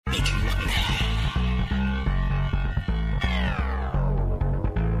Make him look bad.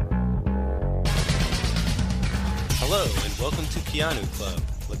 Hello, and welcome to Keanu Club,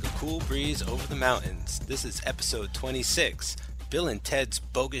 like a cool breeze over the mountains. This is episode 26, Bill and Ted's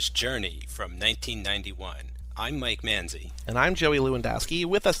Bogus Journey from 1991. I'm Mike Manzi. And I'm Joey Lewandowski.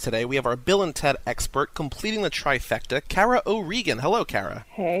 With us today, we have our Bill and Ted expert completing the trifecta, Kara O'Regan. Hello, Kara.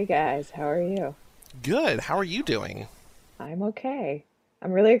 Hey, guys. How are you? Good. How are you doing? I'm okay.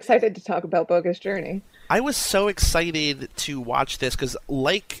 I'm really excited to talk about Bogus Journey. I was so excited to watch this because,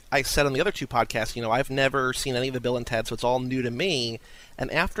 like I said on the other two podcasts, I've never seen any of the Bill and Ted, so it's all new to me. And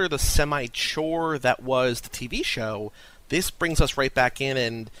after the semi-chore that was the TV show, this brings us right back in,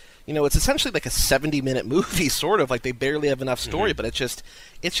 and it's essentially like a 70-minute movie, sort of. Like, they barely have enough story, but it's just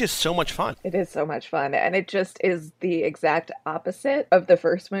so much fun. It is so much fun, and it just is the exact opposite of the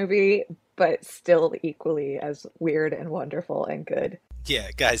first movie, but still equally as weird and wonderful and good. Yeah,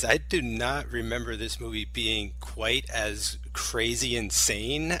 guys, I do not remember this movie being quite as crazy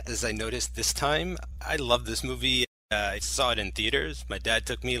insane as I noticed this time. I love this movie. I saw it in theaters. My dad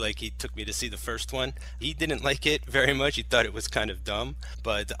took me like he took me to see the first one. He didn't like it very much. He thought it was kind of dumb,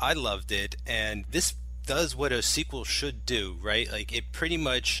 but I loved it. And this does what a sequel should do, right? Like, it pretty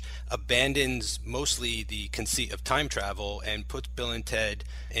much abandons mostly the conceit of time travel and puts Bill and Ted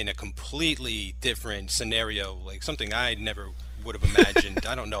in a completely different scenario, like something I never would have imagined.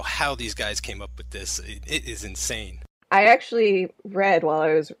 I don't know how these guys came up with this. It is insane. I actually read while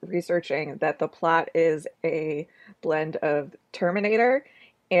I was researching that the plot is a blend of Terminator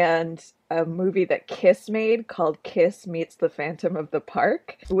and a movie that Kiss made called Kiss Meets the Phantom of the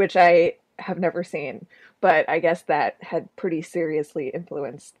Park, which I have never seen, but I guess that had pretty seriously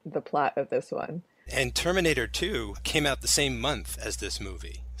influenced the plot of this one. And Terminator 2 came out the same month as this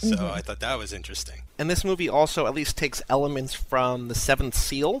movie. So I thought that was interesting. And this movie also at least takes elements from The Seventh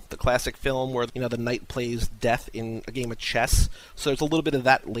Seal, the classic film where, the knight plays death in a game of chess. So there's a little bit of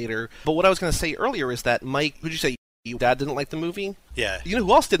that later. But what I was going to say earlier is that, Mike, who'd you say your dad didn't like the movie? Yeah. You know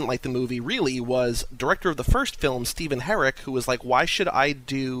who else didn't like the movie, really, was director of the first film, Stephen Herrick, who was like, why should I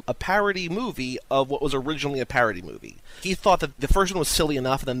do a parody movie of what was originally a parody movie? He thought that the first one was silly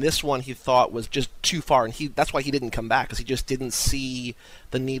enough, and then this one he thought was just too far, and that's why he didn't come back, because he just didn't see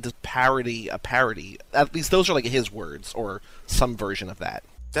the need to parody a parody. At least those are like his words, or some version of that.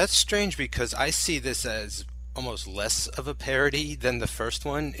 That's strange, because I see this as almost less of a parody than the first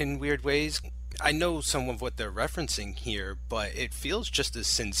one in weird ways. I know some of what they're referencing here, but it feels just as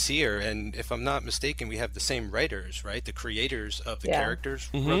sincere. And if I'm not mistaken, we have the same writers, right? The creators of the characters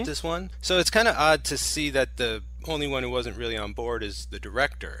wrote this one. So it's kind of odd to see that the only one who wasn't really on board is the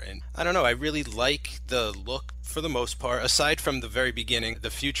director. And I don't know, I really like the look for the most part. Aside from the very beginning, the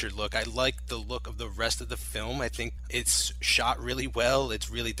future look, I like the look of the rest of the film. I think it's shot really well.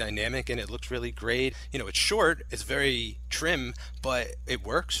 It's really dynamic and it looks really great. It's short, it's very trim, but it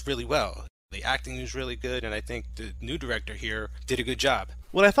works really well. The acting is really good, and I think the new director here did a good job.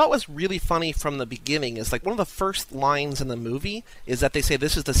 What I thought was really funny from the beginning is, like, one of the first lines in the movie is that they say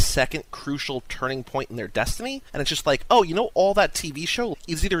this is the second crucial turning point in their destiny, and it's just like, oh, all that TV show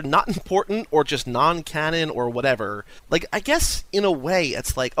is either not important or just non-canon or whatever. Like, I guess, in a way,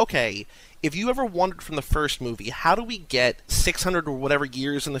 it's like, okay, if you ever wondered from the first movie, how do we get 600 or whatever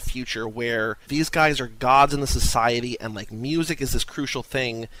years in the future where these guys are gods in the society and, like, music is this crucial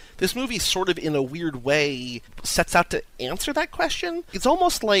thing? This movie sort of, in a weird way, sets out to answer that question. It's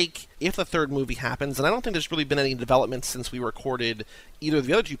almost like if the third movie happens, and I don't think there's really been any development since we recorded either of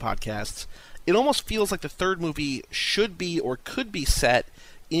the other two podcasts, it almost feels like the third movie should be or could be set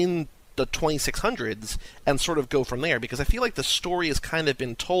in the 2600s and sort of go from there, because I feel like the story has kind of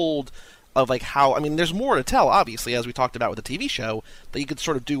been told of like how, there's more to tell, obviously, as we talked about with the TV show, that you could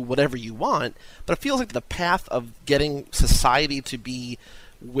sort of do whatever you want, but it feels like the path of getting society to be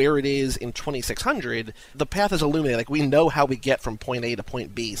where it is in 2600, the path is illuminated. Like, we know how we get from point A to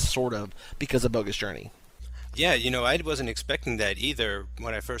point B, sort of, because of Bogus Journey. Yeah, I wasn't expecting that either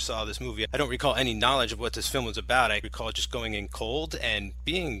when I first saw this movie. I don't recall any knowledge of what this film was about. I recall just going in cold and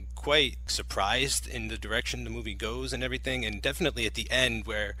being quite surprised in the direction the movie goes and everything, and definitely at the end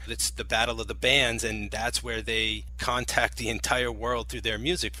where it's the battle of the bands, and that's where they contact the entire world through their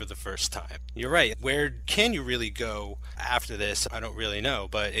music for the first time. You're right. Where can you really go after this? I don't really know,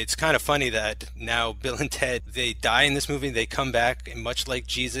 but it's kind of funny that now Bill and Ted, they die in this movie, they come back, and much like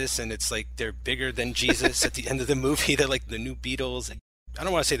Jesus, and it's like they're bigger than Jesus at the end of the movie. They're like the new Beatles. I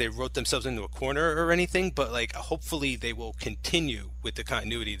don't want to say they wrote themselves into a corner or anything, but like hopefully they will continue with the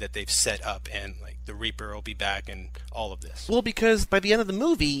continuity that they've set up, and like the Reaper will be back and all of this. Well, because by the end of the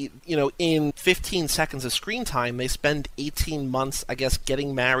movie, in 15 seconds of screen time, they spend 18 months, I guess,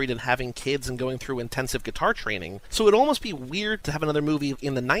 getting married and having kids and going through intensive guitar training. So it'd almost be weird to have another movie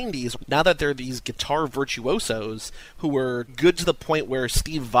in the 90s, now that they're these guitar virtuosos who were good to the point where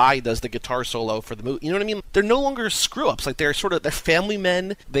Steve Vai does the guitar solo for the movie. You know what I mean? They're no longer screw-ups. Like, they're family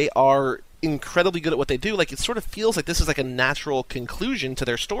men. They are incredibly good at what they do. Like, it sort of feels like this is like a natural conclusion to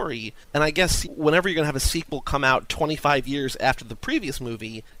their story. And I guess whenever you're going to have a sequel come out 25 years after the previous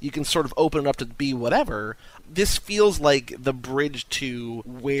movie, you can sort of open it up to be whatever. This feels like the bridge to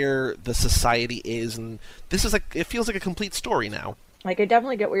where the society is, and this is like, it feels like a complete story now. Like, I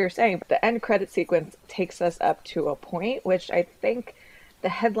definitely get what you're saying, but the end credit sequence takes us up to a point, which I think the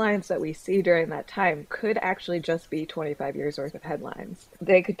headlines that we see during that time could actually just be 25 years worth of headlines.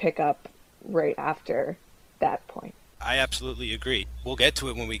 They could pick up right after that point. I absolutely agree. We'll get to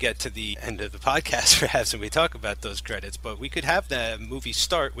it when we get to the end of the podcast, perhaps, when we talk about those credits, but we could have the movie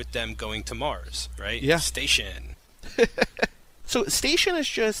start with them going to Mars, right? Yeah. Station. So Station is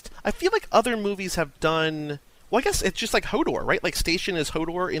just, I feel like other movies have done, well, I guess it's just like Hodor, right? Like, Station is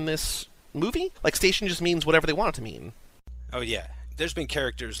Hodor in this movie? Like, Station just means whatever they want it to mean. Oh, yeah. There's been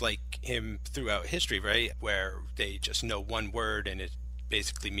characters like him throughout history, right? Where they just know one word and it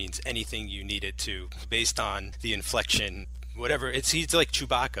basically means anything you need it to, based on the inflection, whatever. He's like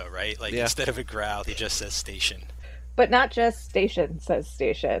Chewbacca, right? Like, yeah. Instead of a growl, he just says station. But not just Station says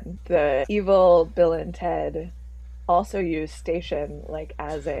station. The evil Bill and Ted also use station, like,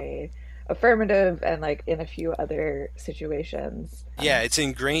 as a affirmative, and like in a few other situations. Yeah, it's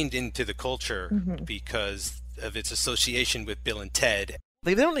ingrained into the culture because of its association with Bill and Ted.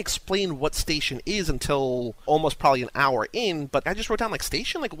 They don't explain what Station is until almost probably an hour in, but I just wrote down, like,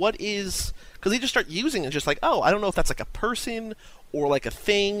 Station? Like, what is... Because they just start using it, just like, oh, I don't know if that's like a person or like a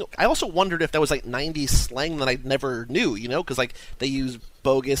thing. I also wondered if that was like 90s slang that I never knew, because like they use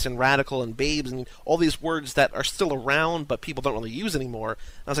bogus and radical and babes and all these words that are still around but people don't really use anymore.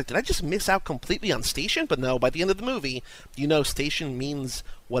 And I was like, did I just miss out completely on Station? But no, by the end of the movie, Station means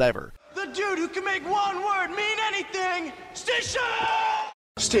whatever. The dude who can make one word mean anything! Station!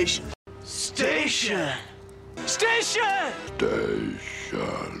 Station. Station. Station!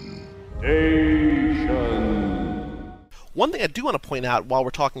 One thing I do want to point out while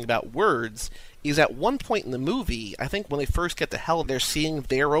we're talking about words is at one point in the movie, I think when they first get to hell, they're seeing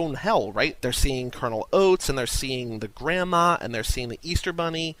their own hell, right? They're seeing Colonel Oates, and they're seeing the grandma, and they're seeing the Easter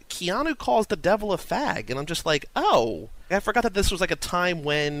Bunny. Keanu calls the devil a fag, and I'm just like, oh, I forgot that this was like a time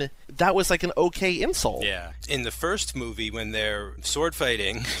when that was like an okay insult. Yeah. In the first movie, when they're sword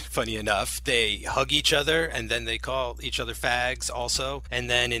fighting, funny enough, they hug each other, and then they call each other fags also.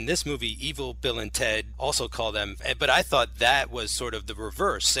 And then in this movie, evil Bill and Ted also call them, but I thought that was sort of the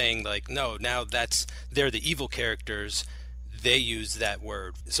reverse, saying like, no, now they're the evil characters, they use that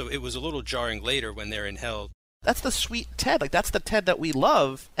word. So it was a little jarring later when they're in hell. That's the sweet Ted. Like, that's the Ted that we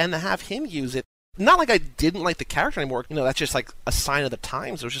love, and to have him use it, not like I didn't like the character anymore, that's just like a sign of the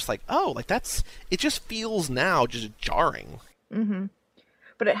times. It was just like, oh, like it just feels now just jarring. Mm-hmm.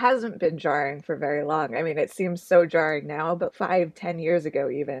 But it hasn't been jarring for very long. I mean, it seems so jarring now, but 5-10 years ago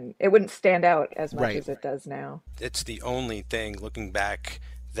even, it wouldn't stand out as much as it does now. It's the only thing, looking back,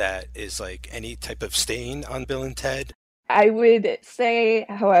 that is like any type of stain on Bill and Ted. I would say,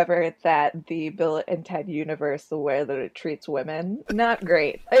 however, that the Bill and Ted universe, the way that it treats women, not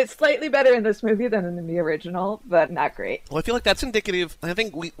great. It's slightly better in this movie than in the original, but not great. Well, I feel like that's indicative. I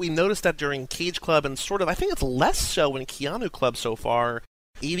think we noticed that during Cage Club, and sort of, I think it's less so in Keanu Club so far.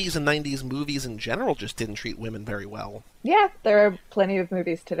 80s and 90s movies in general just didn't treat women very well. Yeah, there are plenty of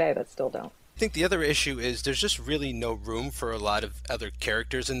movies today that still don't. I think the other issue is there's just really no room for a lot of other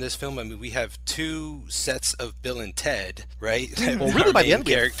characters in this film. I mean, we have 2 sets of Bill and Ted, right? Well, really, by the end,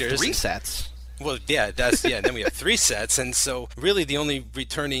 we have 3 sets. Well, yeah, and then we have 3 sets, and so really the only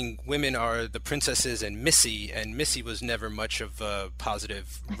returning women are the princesses and Missy was never much of a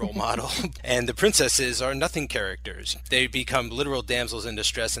positive role model, and the princesses are nothing characters. They become literal damsels in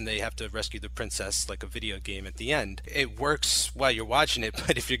distress, and they have to rescue the princess like a video game at the end. It works while you're watching it,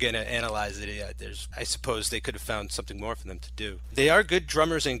 but if you're going to analyze it, I suppose they could have found something more for them to do. They are good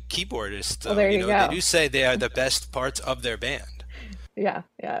drummers and keyboardists, though. Well, there you go. They do say they are the best parts of their band. Yeah.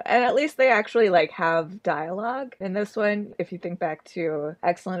 And at least they actually have dialogue in this one. If you think back to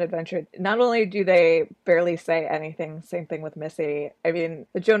Excellent Adventure, not only do they barely say anything, same thing with Missy. I mean,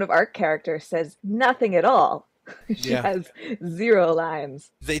 the Joan of Arc character says nothing at all She Yeah. has 0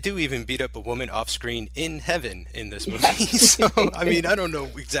 lines. They do even beat up a woman off screen in heaven in this movie. Yes. So, I mean, I don't know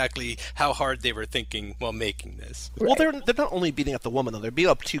exactly how hard they were thinking while making this. Well, they're not only beating up the woman, though. They're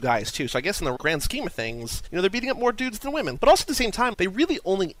beating up 2 guys, too. So I guess in the grand scheme of things, they're beating up more dudes than women. But also at the same time, they really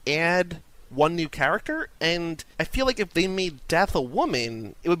only add 1 new character, and I feel like if they made Death a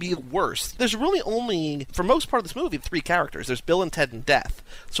woman, it would be worse. There's really only, for most part of this movie, 3 characters. There's Bill and Ted and Death.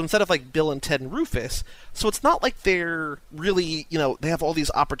 So instead of like Bill and Ted and Rufus, so it's not like they're really, they have all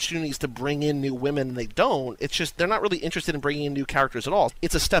these opportunities to bring in new women and they don't. It's just they're not really interested in bringing in new characters at all.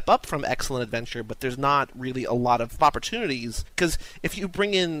 It's a step up from Excellent Adventure, but there's not really a lot of opportunities, because if you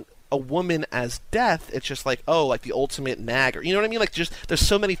bring in a woman as Death, it's just like, oh, like the ultimate nagger. You know what I mean? Like, just there's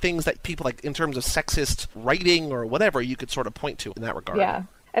so many things that people, like, in terms of sexist writing or whatever, you could sort of point to in that regard. Yeah.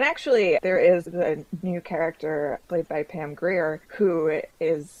 And actually, there is a new character played by Pam Grier who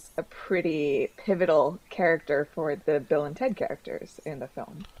is a pretty pivotal character for the Bill and Ted characters in the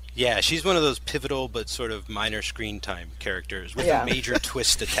film. Yeah, she's one of those pivotal but sort of minor screen time characters with Yeah. a major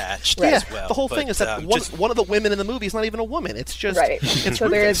twist attached Yeah, as well. the whole thing is that one of the women in the movie is not even a woman. It's just Right. It's So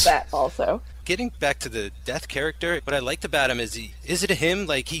there Rufus. is that also. Getting back to the Death character, what I liked about him is is it him?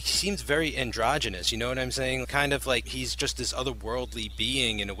 Like, he seems very androgynous, you know what I'm saying? Kind of like he's just this otherworldly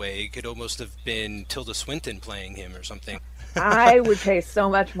being in a way. It could almost have been Tilda Swinton playing him or something. I would pay so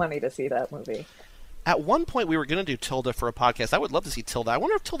much money to see that movie. At one point, we were going to do Tilda for a podcast. I would love to see Tilda. I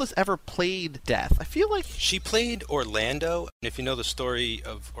wonder if Tilda's ever played Death. I feel like She played Orlando. If you know the story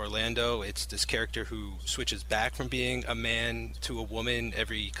of Orlando, it's this character who switches back from being a man to a woman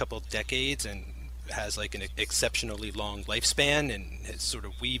every couple of decades and has like an exceptionally long lifespan and has sort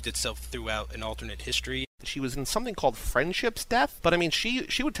of weaved itself throughout an alternate history. she was in something called Friendship's Death. But I mean, she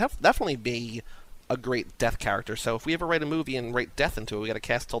would definitely be a great Death character. So if we ever write a movie and write Death into it, we got to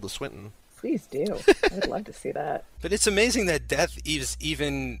cast Tilda Swinton. Please do. I would love to see that. But it's amazing that Death is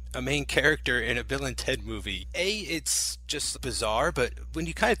even a main character in a Bill and Ted movie. It's just bizarre, but when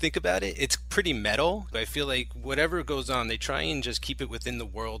you kind of think about it, it's pretty metal. I feel like whatever goes on, they try and just keep it within the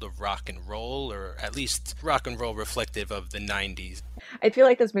world of rock and roll, or at least rock and roll reflective of the 90s. I feel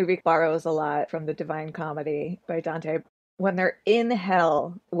like this movie borrows a lot from the Divine Comedy by Dante. When they're in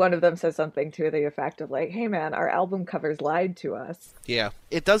hell, one of them says something to the effect of like, hey man, our album covers lied to us. Yeah,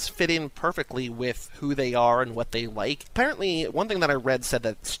 it does fit in perfectly with who they are and what they like. Apparently, one thing that I read said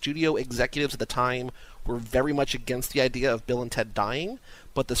that studio executives at the time were very much against the idea of Bill and Ted dying,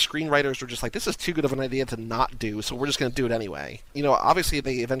 but the screenwriters were just like, this is too good of an idea to not do, so we're just going to do it anyway. Obviously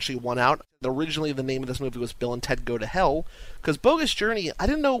they eventually won out. Originally the name of this movie was Bill and Ted Go to Hell, because Bogus Journey, I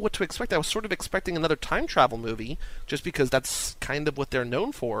didn't know what to expect. I was sort of expecting another time travel movie, just because that's kind of what they're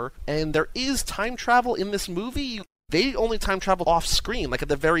known for, and there is time travel in this movie. They only time travel off screen. Like at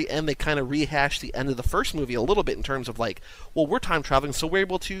the very end, they kind of rehash the end of the first movie a little bit in terms of like, well, we're time traveling, so we're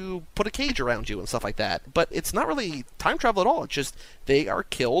able to put a cage around you and stuff like that. But it's not really time travel at all. It's just they are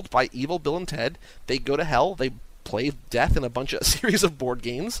killed by evil Bill and Ted. They go to hell. They play Death in a series of board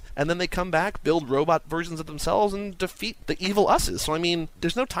games, and then they come back, build robot versions of themselves, and defeat the evil us's. So I mean,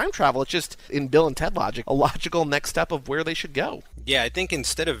 there's no time travel. It's just, in Bill and Ted logic, a logical next step of where they should go. Yeah, I think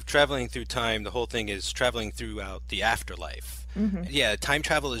instead of traveling through time, the whole thing is traveling throughout the afterlife. Mm-hmm. Yeah, time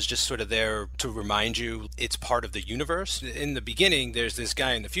travel is just sort of there to remind you it's part of the universe. In the beginning, there's this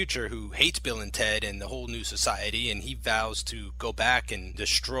guy in the future who hates Bill and Ted and the whole new society, and he vows to go back and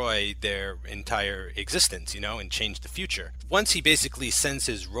destroy their entire existence, and change the future. Once he basically sends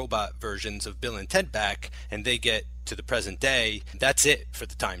his robot versions of Bill and Ted back, and they get to the present day, that's it for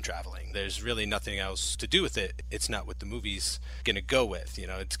the time traveling. There's really nothing else to do with it. It's not what the movie's going to go with.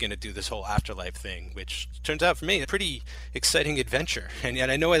 It's going to do this whole afterlife thing, which turns out for me a pretty exciting adventure. And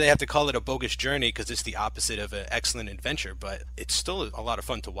yet I know why they have to call it a bogus journey, because it's the opposite of an excellent adventure, but it's still a lot of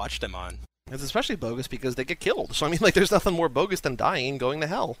fun to watch them on. It's especially bogus because they get killed. So I mean, like, there's nothing more bogus than dying and going to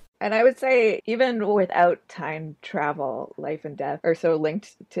hell. And I would say, even without time travel, life and death are so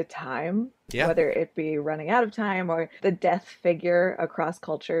linked to time. Yeah. Whether it be running out of time or the death figure across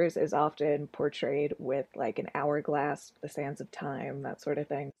cultures is often portrayed with like an hourglass, the sands of time, that sort of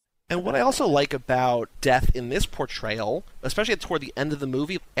thing. And what I also like about Death in this portrayal, especially toward the end of the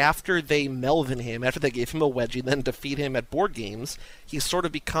movie, after they Melvin him, after they gave him a wedgie, then defeat him at board games, he sort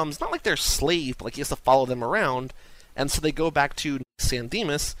of becomes, not like their slave, but like he has to follow them around. And so they go back to San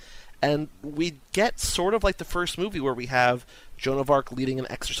Dimas, and we get sort of like the first movie where we have Joan of Arc leading an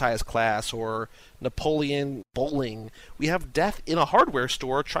exercise class, or Napoleon bowling. We have Death in a hardware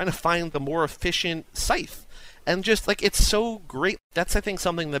store trying to find the more efficient scythe. And just, like, it's so great. That's, I think,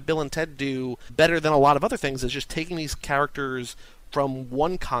 something that Bill and Ted do better than a lot of other things, is just taking these characters' from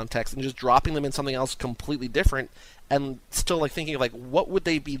one context and just dropping them in something else completely different, and still like thinking of like what would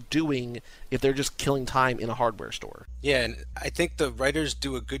they be doing if they're just killing time in a hardware store. Yeah, and I think the writers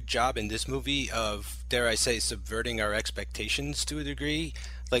do a good job in this movie of, dare I say, subverting our expectations to a degree.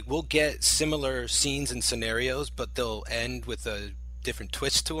 Like, we'll get similar scenes and scenarios, but they'll end with a different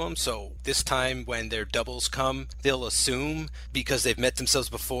twist to them. So this time when their doubles come, they'll assume, because they've met themselves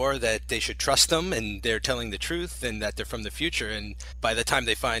before, that they should trust them and they're telling the truth and that they're from the future. And by the time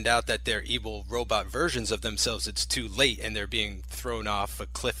they find out that they're evil robot versions of themselves, it's too late and they're being thrown off a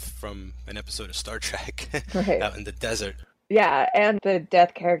cliff from an episode of Star Trek Right. out in the desert. Yeah, and the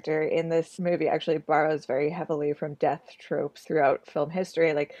death character in this movie actually borrows very heavily from death tropes throughout film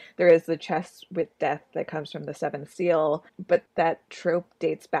history. Like, there is the chest with death that comes from the Seventh Seal, but that trope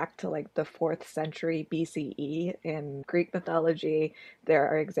dates back to like the 4th century BCE in Greek mythology. There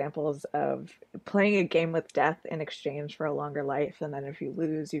are examples of playing a game with death in exchange for a longer life, and then if you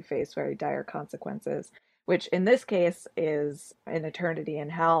lose, you face very dire consequences, which in this case is an eternity in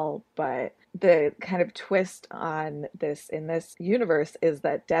hell. But the kind of twist on this in this universe is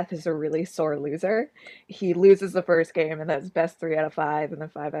that Death is a really sore loser. He loses the first game, and that's best 3 out of 5, and then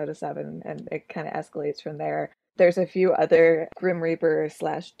 5 out of 7, and it kind of escalates from there. There's a few other Grim Reaper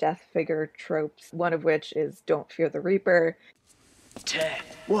 / death figure tropes, one of which is don't fear the Reaper. Ted,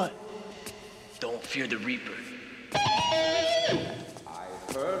 what? Don't fear the Reaper.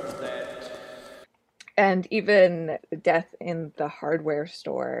 And even death in the hardware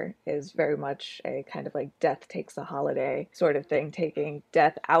store is very much a kind of like death takes a holiday sort of thing, taking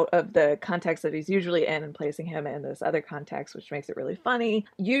death out of the context that he's usually in and placing him in this other context, which makes it really funny.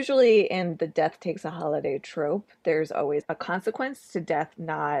 Usually in the death takes a holiday trope, there's always a consequence to death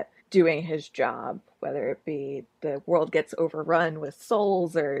not doing his job, whether it be the world gets overrun with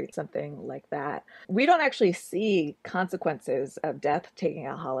souls or something like that. We don't actually see consequences of Death taking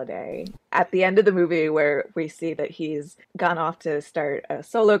a holiday at the end of the movie, where we see that he's gone off to start a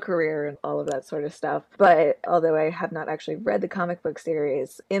solo career and all of that sort of stuff. But although I have not actually read the comic book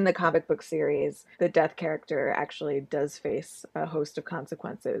series, in the comic book series, the Death character actually does face a host of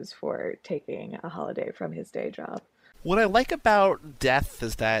consequences for taking a holiday from his day job. What I like about Death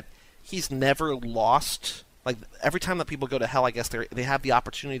is that he's never lost. Like, every time that people go to hell, I guess they have the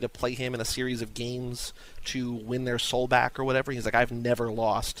opportunity to play him in a series of games to win their soul back or whatever. He's like, I've never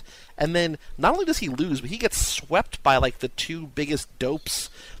lost. And then, not only does he lose, but he gets swept by, like, the 2 biggest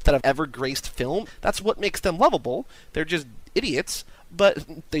dopes that have ever graced film. That's what makes them lovable. They're just idiots.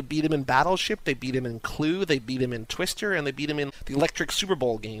 But they beat him in Battleship, they beat him in Clue, they beat him in Twister, and they beat him in the Electric Super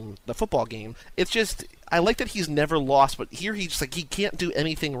Bowl game, the football game. It's just, I like that he's never lost, but here he's just like, he can't do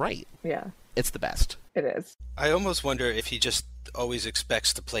anything right. Yeah. It's the best. It is. I almost wonder if he just always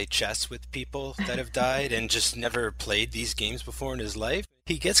expects to play chess with people that have died and just never played these games before in his life.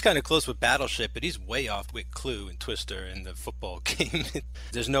 He gets kind of close with Battleship, but he's way off with Clue and Twister and the football game.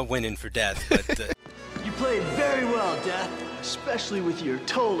 There's no winning for Death, but... You played very well, Death, especially with your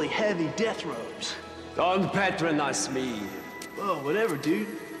totally heavy death robes. Don't patronize me. Well, whatever, dude.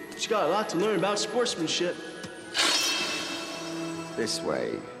 You got a lot to learn about sportsmanship. This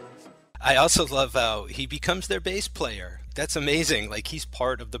way. I also love how he becomes their bass player. That's amazing. Like, he's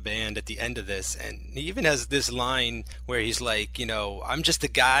part of the band at the end of this, and he even has this line where he's like, you know, I'm just a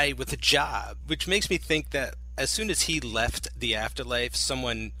guy with a job, which makes me think that as soon as he left the afterlife,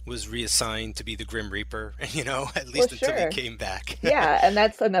 someone was reassigned to be the Grim Reaper, you know, at least until he came back. Yeah, and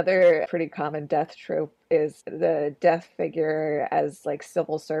that's another pretty common death trope, is the death figure as like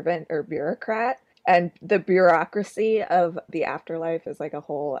civil servant or bureaucrat. And the bureaucracy of the afterlife is like a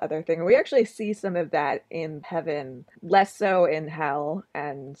whole other thing. We actually see some of that in heaven, less so in hell,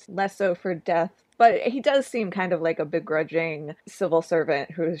 and less so for Death. But he does seem kind of like a begrudging civil servant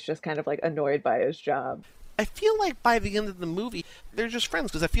who's just kind of like annoyed by his job. I feel like by the end of the movie, they're just friends,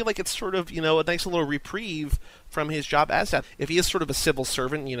 because I feel like it's sort of, you know, a nice little reprieve from his job as Death. If he is sort of a civil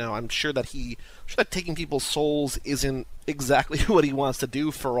servant, you know, I'm sure that taking people's souls isn't exactly what he wants to do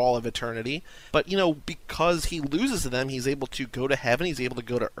for all of eternity. But, you know, because he loses to them, he's able to go to heaven, he's able to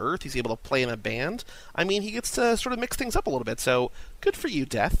go to Earth, he's able to play in a band. I mean, he gets to sort of mix things up a little bit, so good for you,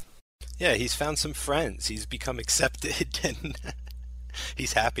 Death. Yeah, he's found some friends. He's become accepted, and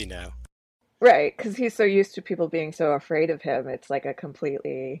he's happy now. Right, because he's so used to people being so afraid of him. It's like a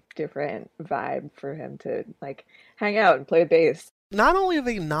completely different vibe for him to like hang out and play bass. Not only are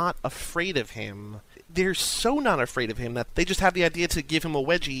they not afraid of him, they're so not afraid of him that they just have the idea to give him a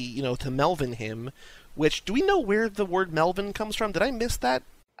wedgie, you know, to Melvin him, which, do we know where the word Melvin comes from? Did I miss that?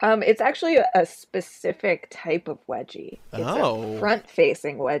 It's actually a specific type of wedgie. It's a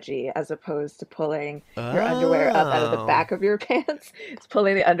front-facing wedgie, as opposed to pulling your underwear up out of the back of your pants. It's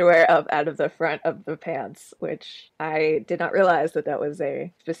pulling the underwear up out of the front of the pants, which I did not realize that was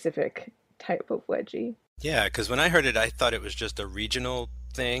a specific type of wedgie. Yeah, because when I heard it, I thought it was just a regional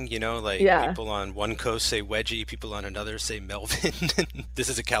thing, like people on one coast say wedgie, people on another say Melvin. This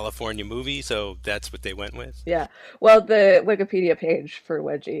is a California movie, so that's what they went with. Yeah. Well, the Wikipedia page for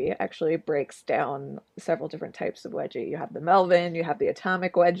wedgie actually breaks down several different types of wedgie. You have the Melvin, you have the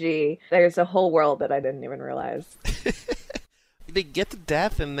atomic wedgie. There's a whole world that I didn't even realize. They get to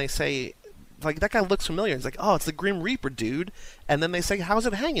death and they say, like, that guy looks familiar. It's like, oh, it's the Grim Reaper, dude. And then they say, how's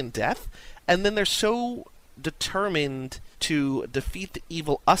it hanging, Death? And then they're so determined to defeat the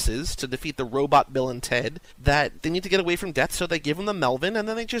evil us's, to defeat the robot Bill and Ted, that they need to get away from Death, so they give him the Melvin, and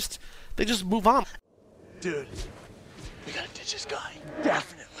then they just move on. Dude, we gotta ditch this guy.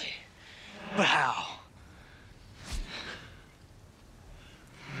 Definitely. But how?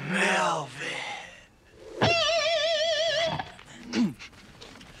 Melvin.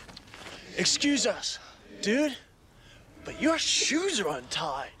 Excuse us, dude, but your shoes are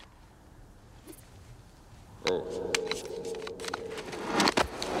untied. I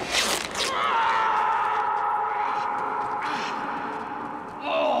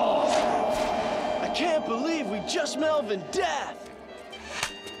can't believe we just Melvin Death.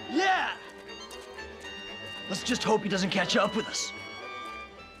 Yeah. Let's just hope he doesn't catch up with us.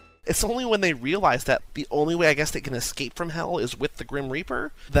 It's only when they realize that the only way I guess they can escape from hell is with the Grim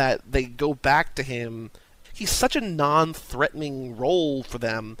Reaper that they go back to him. He's such a non-threatening role for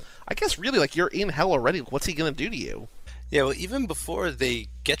them. I guess really, like, you're in hell already. What's he going to do to you? Yeah, well, even before they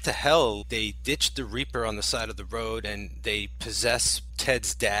get to hell, they ditch the Reaper on the side of the road and they possess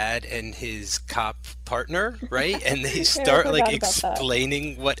Ted's dad and his cop partner, right? And they start like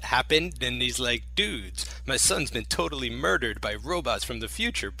explaining what happened. And he's like, dudes, my son's been totally murdered by robots from the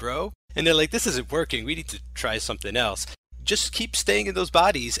future, bro. And they're like, this isn't working. We need to try something else. Just keep staying in those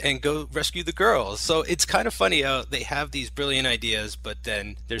bodies and go rescue the girls. So it's kind of funny how they have these brilliant ideas, but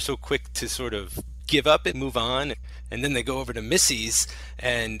then they're so quick to sort of give up and move on. And then they go over to Missy's,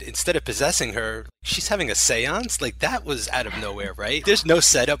 and instead of possessing her, she's having a seance? Like, that was out of nowhere, right? There's no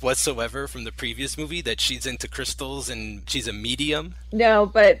setup whatsoever from the previous movie that she's into crystals and she's a medium. No,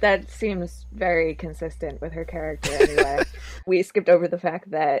 but that seems very consistent with her character anyway. We skipped over the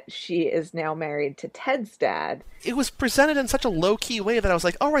fact that she is now married to Ted's dad. It was presented in such a low-key way that I was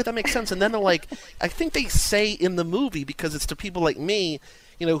like, all right, that makes sense. And then they're like, I think they say in the movie, because it's to people like me,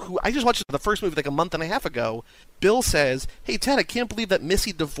 who I just watched the first movie like a month and a half ago. Bill says, hey, Ted, I can't believe that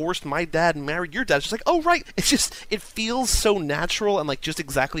Missy divorced my dad and married your dad. It's just like, oh, right. It feels so natural and like just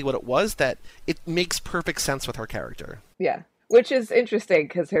exactly what it was that it makes perfect sense with her character. Yeah. Which is interesting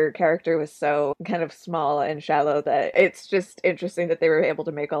because her character was so kind of small and shallow that it's just interesting that they were able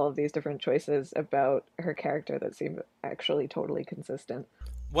to make all of these different choices about her character that seem actually totally consistent.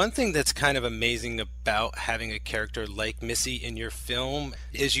 One thing that's kind of amazing about having a character like Missy in your film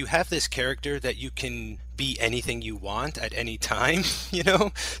is you have this character that you can be anything you want at any time,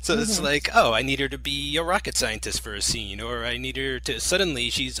 So it's like, oh, I need her to be a rocket scientist for a scene, or I need her to, suddenly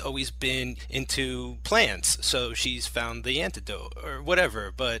she's always been into plants, so she's found the antidote, or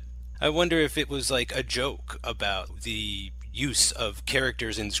whatever. But I wonder if it was like a joke about the use of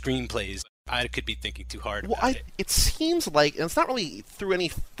characters in screenplays. I could be thinking too hard about it. It seems like, and it's not really through any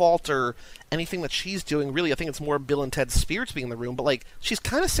fault or anything that she's doing, really. I think it's more Bill and Ted's spirits being in the room, but like, she's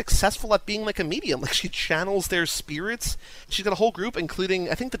kind of successful at being like a medium. Like, she channels their spirits. She's got a whole group, including,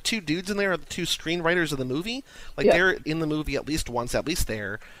 I think the two dudes in there are the two screenwriters of the movie. Like, they're in the movie at least once, at least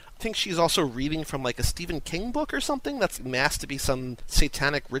there. I think she's also reading from like a Stephen King book or something that's masked to be some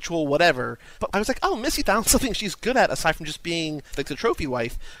satanic ritual, whatever. But I was like, oh, Missy found something she's good at aside from just being like the trophy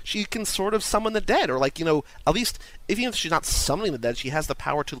wife. She can sort of summon the dead, or like, at least even if she's not summoning the dead, she has the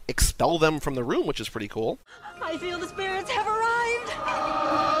power to expel them from the room, which is pretty cool. I feel the spirits have arrived.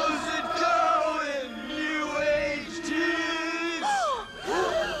 How's it going, UHTs?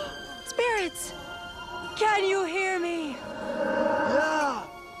 Spirits, can you hear me? Yeah.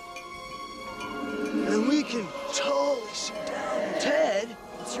 And we can totally sit down. Ted,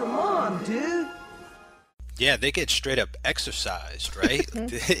 it's your mom, dude. Yeah, they get straight up exorcised, right?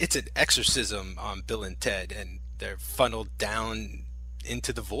 It's an exorcism on Bill and Ted, and they're funneled down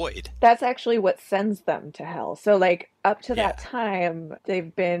into the void. That's actually what sends them to hell. So, like, Up to Yeah. that time,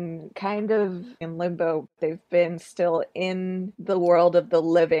 they've been kind of in limbo. They've been still in the world of the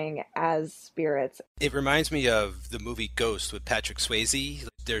living as spirits. It reminds me of the movie Ghost with Patrick Swayze.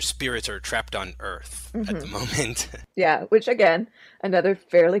 Their spirits are trapped on Earth at the moment. Yeah, which again, another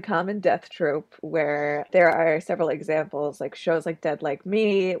fairly common death trope where there are several examples, like shows like Dead Like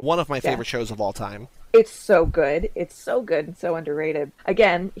Me. One of my Yeah. favorite shows of all time. It's so good. It's so good and so underrated.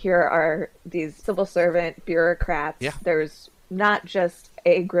 Again, here are these civil servant bureaucrats. Yeah. There's not just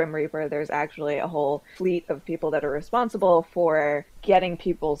a Grim Reaper, there's actually a whole fleet of people that are responsible for getting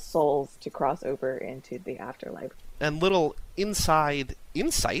people's souls to cross over into the afterlife. And little inside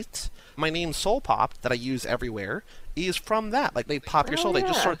insight, my name Soul Pop that I use everywhere is from that. Like they pop your soul, yeah.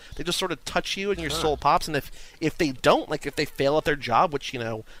 they just sort of touch you and your soul pops. And if they don't, like if they fail at their job, which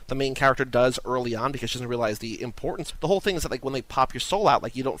the main character does early on because she doesn't realize the importance. The whole thing is that like when they pop your soul out,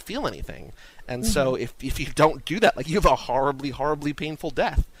 like you don't feel anything. And so if you don't do that, like you have a horribly painful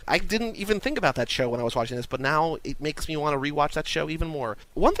death. I didn't even think about that show when I was watching this, but now it makes me want to rewatch that show even more.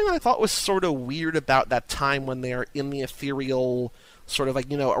 One thing that I thought was sort of weird about that time when they're in the ethereal, sort of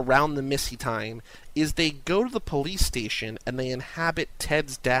like, around the Missy time, is they go to the police station and they inhabit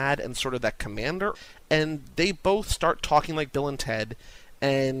Ted's dad and sort of that commander, and they both start talking like Bill and Ted.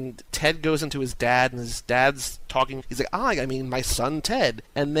 And Ted goes into his dad, and his dad's talking. He's like, I mean, my son Ted.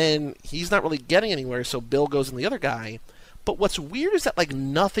 And then he's not really getting anywhere, so Bill goes in the other guy. But what's weird is that, like,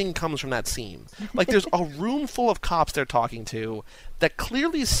 nothing comes from that scene. Like, there's a room full of cops they're talking to that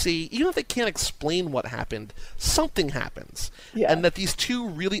clearly see, even if they can't explain what happened, something happens. Yeah. And that these two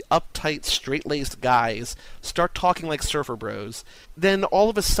really uptight, straight-laced guys start talking like surfer bros. Then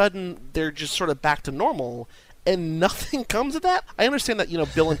all of a sudden, they're just sort of back to normal, and nothing comes of that. I understand that,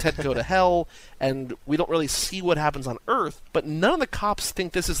 Bill and Ted go to hell, and we don't really see what happens on Earth, but none of the cops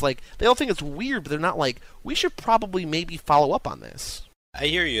think this is like, they all think it's weird, but they're not like, we should probably maybe follow up on this. I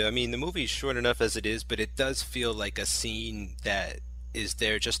hear you. I mean, the movie's short enough as it is, but it does feel like a scene that is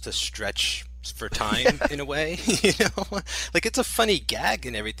there just to stretch for time in a way, like it's a funny gag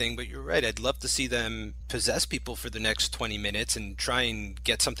and everything, but you're right. I'd love to see them possess people for the next 20 minutes and try and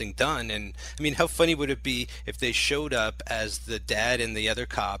get something done. And I mean, how funny would it be if they showed up as the dad and the other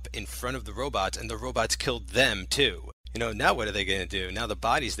cop in front of the robots and the robots killed them too? Now what are they going to do? Now the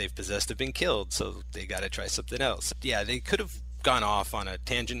bodies they've possessed have been killed, so they got to try something else. Yeah, they could have gone off on a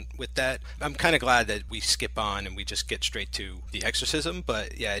tangent with that. I'm kind of glad that we skip on and we just get straight to the exorcism,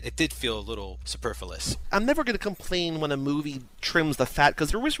 but yeah, it did feel a little superfluous. I'm never going to complain when a movie trims the fat, because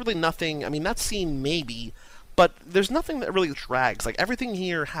there was really nothing. I mean, that scene maybe, but there's nothing that really drags. Like, everything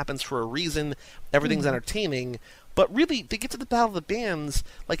here happens for a reason, everything's entertaining, but really, they get to the Battle of the Bands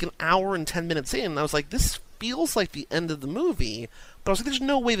like an hour and 10 minutes in, and I was like, this feels like the end of the movie. But I was like, there's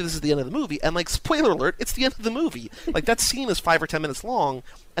no way that this is the end of the movie. And, like, spoiler alert, it's the end of the movie. Like, that scene is 5 or 10 minutes long,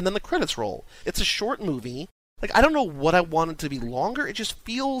 and then the credits roll. It's a short movie. Like, I don't know what I wanted to be longer. It just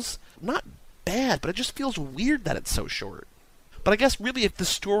feels not bad, but it just feels weird that it's so short. But I guess, really, if the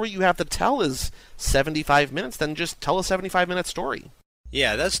story you have to tell is 75 minutes, then just tell a 75-minute story.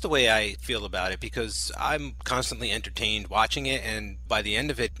 Yeah, that's the way I feel about it, because I'm constantly entertained watching it, and by the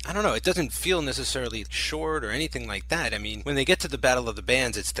end of it, I don't know, it doesn't feel necessarily short or anything like that. I mean, when they get to the Battle of the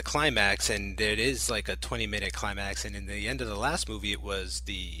Bands, it's the climax, and it is like a 20-minute climax, and in the end of the last movie, it was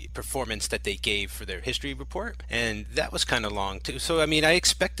the performance that they gave for their history report, and that was kind of long too. So, I mean, I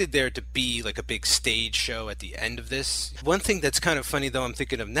expected there to be like a big stage show at the end of this. One thing that's kind of funny, though, I'm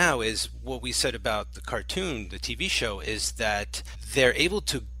thinking of now is what we said about the cartoon, the TV show, is that they're able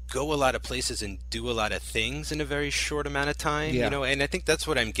to go a lot of places and do a lot of things in a very short amount of time, and I think that's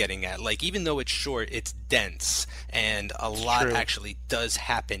what I'm getting at. Like, even though it's short, it's dense, and a lot actually does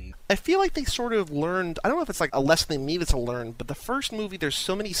happen. I feel like they sort of learned, I don't know if it's like a lesson they needed to learn, but the first movie, there's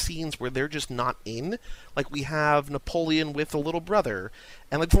so many scenes where they're just not in. Like, we have Napoleon with the little brother,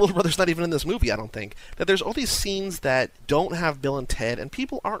 and like the little brother's not even in this movie, I don't think. That there's all these scenes that don't have Bill and Ted, and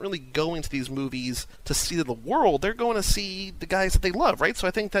people aren't really going to these movies to see the world. They're going to see the guys that they love, right? So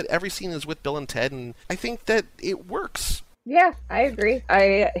I think that every scene is with Bill and Ted, and I think that it works. Yeah, I agree.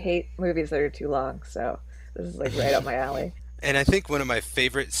 I hate movies that are too long, so this is like right up my alley. And I think one of my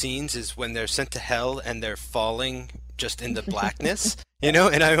favorite scenes is when they're sent to hell and they're falling just in the blackness, and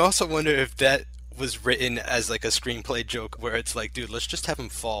I also wonder if that was written as like a screenplay joke where it's like, dude, let's just have him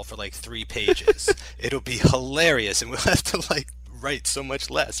fall for like 3 pages. It'll be hilarious, and we'll have to like write so much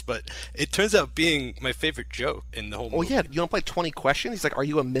less. But it turns out being my favorite joke in the whole movie. Oh yeah, you don't play 20 questions? He's like, are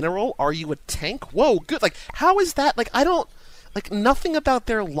you a mineral? Are you a tank? Whoa, good. Like, how is that? Like, I don't, nothing about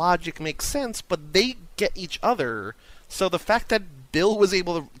their logic makes sense, but they get each other. So the fact that Bill was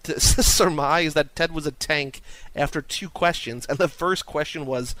able to surmise that Ted was a tank after 2 questions, and the first question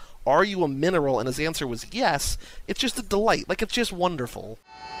was, are you a mineral? And his answer was yes. It's just a delight. Like, it's just wonderful.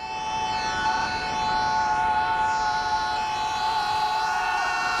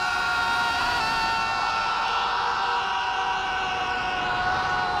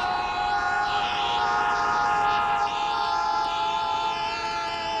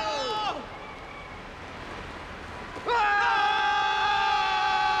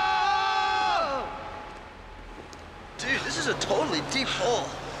 Dude, this is a totally deep hole.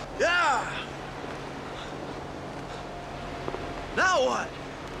 Yeah! Now what?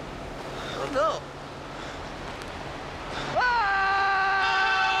 Oh no.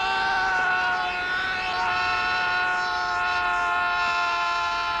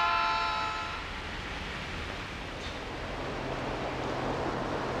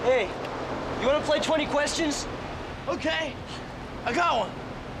 Hey, you want to play 20 questions? Okay, I got one.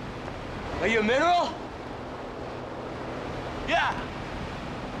 Are you a mineral? Yeah.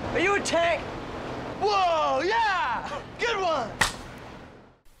 Are you a tank? Whoa, yeah! Good one!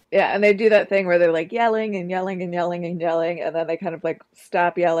 Yeah, and they do that thing where they're like yelling and yelling and yelling and yelling, and then they kind of like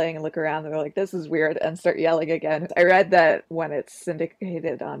stop yelling and look around and they're like, this is weird, and start yelling again. I read that when it's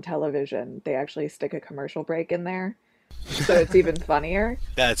syndicated on television, they actually stick a commercial break in there. So it's even funnier.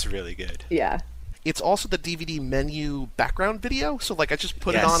 That's really good. Yeah. It's also the DVD menu background video, so like I just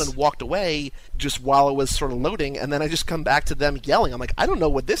put it Yes. on and walked away just while it was sort of loading, and then I just come back to them yelling. I'm like, I don't know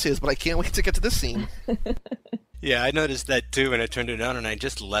what this is, but I can't wait to get to this scene. Yeah, I noticed that too, and I turned it on and I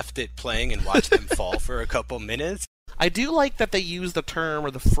just left it playing and watched them fall for a couple minutes. I do like that they use the term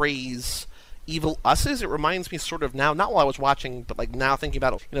or the phrase evil us's. It reminds me sort of now, not while I was watching, but like now thinking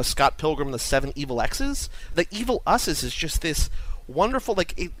about, you know, Scott Pilgrim and the 7 Evil X's. The evil us's is just this wonderful,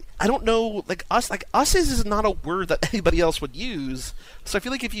 like, I don't know, like us's is not a word that anybody else would use. So I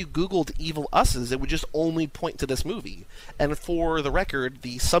feel like if you Googled evil us's, it would just only point to this movie. And for the record,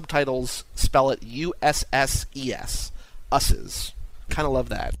 the subtitles spell it U-S-S-E-S. Us's. Kind of love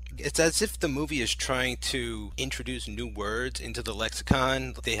that. It's as if the movie is trying to introduce new words into the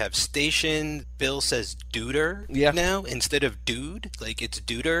lexicon. They have station. Bill says duder now instead of dude. Like, it's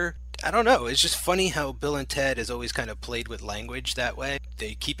duder. I don't know. It's just funny how Bill and Ted has always kind of played with language that way.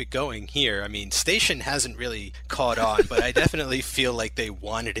 They keep it going here. I mean, station hasn't really caught on, but I definitely feel like they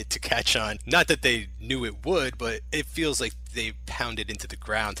wanted it to catch on. Not that they knew it would, but it feels like they pounded into the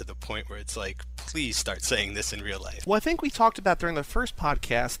ground to the point where it's like, please start saying this in real life. Well, I think we talked about during the first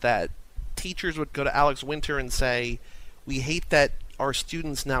podcast that teachers would go to Alex Winter and say, we hate that our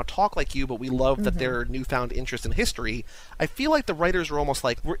students now talk like you, but we love that their newfound interest in history. I feel like the writers were almost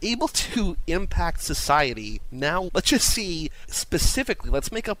like, we're able to impact society. Now let's just see specifically,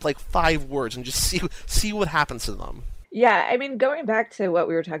 let's make up like 5 words and just see what happens to them. Yeah, I mean, going back to what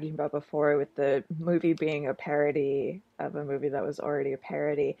we were talking about before with the movie being a parody of a movie that was already a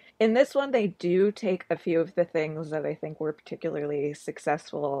parody, in this one they do take a few of the things that I think were particularly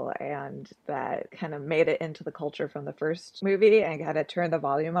successful and that kind of made it into the culture from the first movie and kind of turn the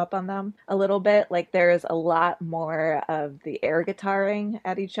volume up on them a little bit. Like, there is a lot more of the air guitaring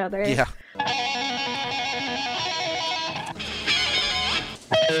at each other. Yeah.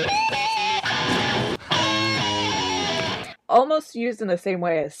 Almost used in the same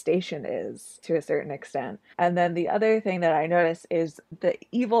way as Station is, to a certain extent. And then the other thing that I notice is the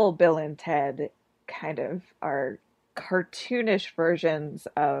evil Bill and Ted kind of are cartoonish versions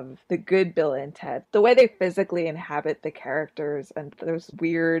of the good Bill and Ted. The way they physically inhabit the characters and those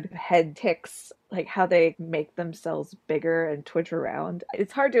weird head ticks, like how they make themselves bigger and twitch around.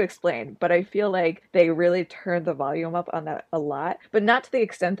 It's hard to explain, but I feel like they really turn the volume up on that a lot, but not to the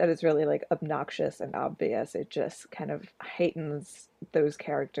extent that it's really like obnoxious and obvious. It just kind of heightens those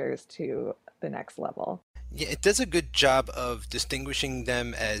characters to the next level. Yeah, it does a good job of distinguishing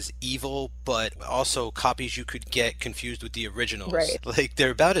them as evil, but also copies you could get confused with the originals. Right. Like,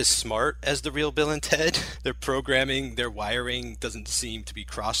 they're about as smart as the real Bill and Ted. Their programming, their wiring doesn't seem to be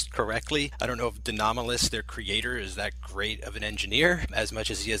crossed correctly. I don't know if Denomalous, their creator, is that great of an engineer, as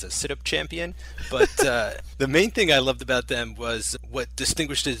much as he is a sit-up champion. But the main thing I loved about them was what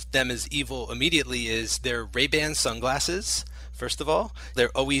distinguishes them as evil immediately is their Ray-Ban sunglasses. First of all, they're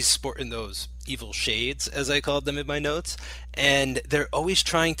always sporting those evil shades, as I called them in my notes, and they're always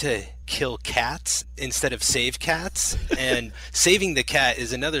trying to kill cats instead of save cats. And saving the cat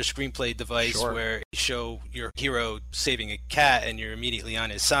is another screenplay device where you show your hero saving a cat and you're immediately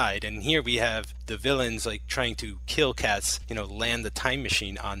on his side. And here we have the villains like trying to kill cats, you know, land the time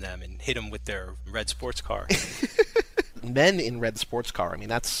machine on them and hit them with their red sports car. men in red sports car. I mean,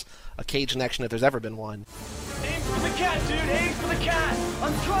 that's a Cajun action if there's ever been one. Aim for the cat, dude! Aim for the cat!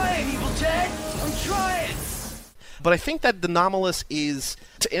 I'm trying, Evil Ted! I'm trying! But I think that Denomalous is,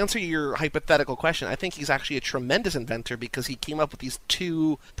 to answer your hypothetical question, I think he's actually a tremendous inventor because he came up with these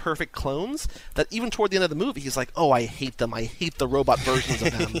two perfect clones that even toward the end of the movie, he's like, oh, I hate them. I hate the robot versions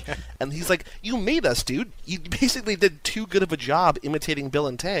of them. Yeah. And he's like, you made us, dude. You basically did too good of a job imitating Bill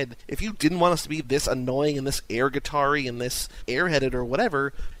and Ted. If you didn't want us to be this annoying and this air guitar-y and this airheaded or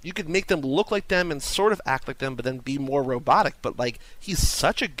whatever, you could make them look like them and sort of act like them, but then be more robotic. But, like, he's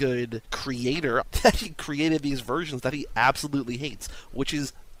such a good creator that he created these versions that he absolutely hates, which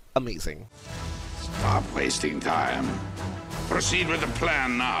is amazing. Stop wasting time. Proceed with the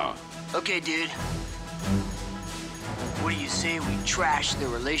plan now. Okay, dude. What do you say we trash their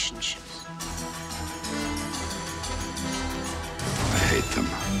relationships? I hate them.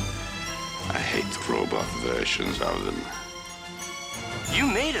 I hate the robot versions of them. You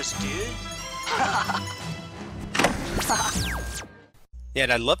made us, dude. Yeah,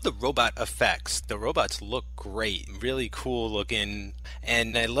 and I love the robot effects. The robots look great, really cool looking.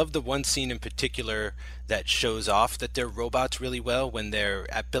 And I love the one scene in particular that shows off that they're robots really well when they're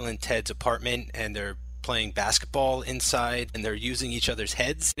at Bill and Ted's apartment and they're playing basketball inside and they're using each other's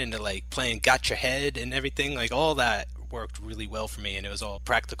heads and they're like playing Got Your Head and everything. Like all that worked really well for me, and it was all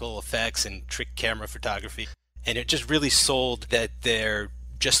practical effects and trick camera photography. And it just really sold that they're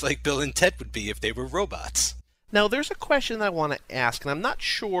just like Bill and Ted would be if they were robots. Now, there's a question that I want to ask, and I'm not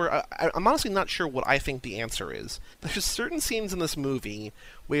sure, I'm honestly not sure what I think the answer is. There's certain scenes in this movie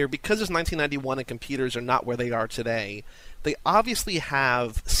where, because it's 1991 and computers are not where they are today, they obviously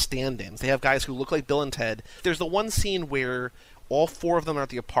have stand-ins. They have guys who look like Bill and Ted. There's the one scene where all four of them are at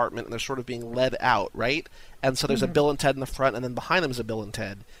the apartment and they're sort of being led out, right? And so there's a Bill and Ted in the front, and then behind them is a Bill and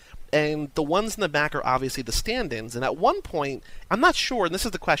Ted. And the ones in the back are obviously the stand-ins. And at one point, I'm not sure, and this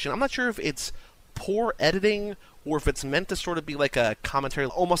is the question, I'm not sure if it's poor editing or if it's meant to sort of be like a commentary,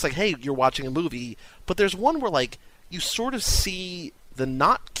 almost like, hey, you're watching a movie. But there's one where, like, you sort of see the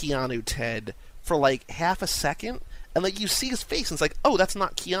not Keanu Ted for like half a second, and like you see his face and it's like, oh, that's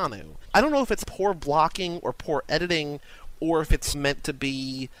not Keanu. I don't know if it's poor blocking or poor editing or if it's meant to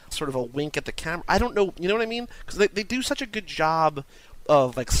be sort of a wink at the camera. I don't know, you know what I mean? Because they do such a good job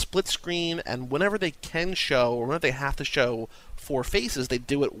of like split screen, and whenever they can show or whenever they have to show four faces, they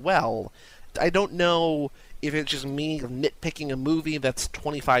do it well. I don't know if it's just me nitpicking a movie that's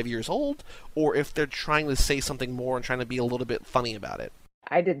 25 years old, or if they're trying to say something more and trying to be a little bit funny about it.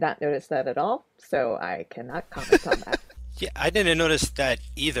 I did not notice that at all, so I cannot comment on that. Yeah, I didn't notice that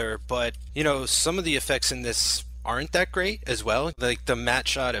either, but, you know, some of the effects in this aren't that great as well. Like the matte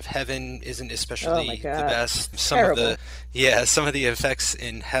shot of heaven isn't especially the best. Some of the effects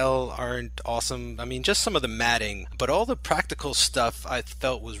in Hell aren't awesome. I mean, just some of the matting, but all the practical stuff I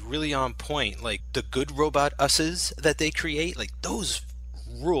felt was really on point. Like the good robot us's that they create, like those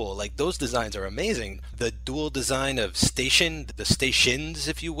rule. Like those designs are amazing. The dual design of station, the stations,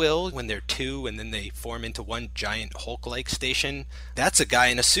 if you will, when they're two and then they form into one giant Hulk-like station. That's a guy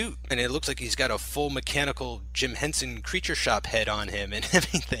in a suit, and it looks like he's got a full mechanical Jim Henson Creature Shop head on him and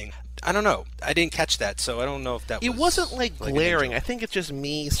everything. I don't know. I didn't catch that, so I don't know if that was... It wasn't like glaring. I think it's just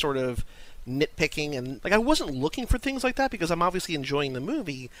me sort of nitpicking, and like I wasn't looking for things like that because I'm obviously enjoying the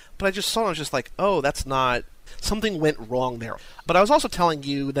movie, but I just saw it and I was just like, oh, that's not... Something went wrong there. But I was also telling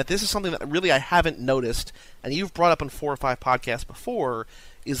you that this is something that really I haven't noticed, and you've brought up in 4 or 5 podcasts before,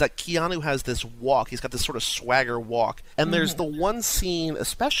 is that Keanu has this walk. He's got this sort of swagger walk. And there's the one scene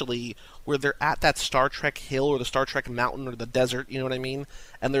especially where they're at that Star Trek hill or the Star Trek mountain or the desert, you know what I mean?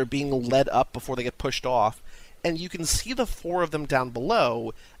 And they're being led up before they get pushed off. And you can see the 4 of them down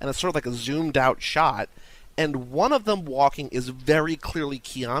below, and it's sort of like a zoomed out shot. And one of them walking is very clearly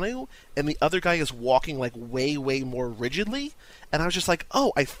Keanu, and the other guy is walking like way, way more rigidly. And I was just like,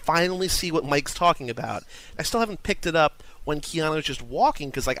 oh, I finally see what Mike's talking about. I still haven't picked it up when Keanu's just walking,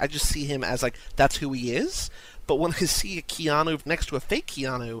 because like I just see him as like, that's who he is. But when I see a Keanu next to a fake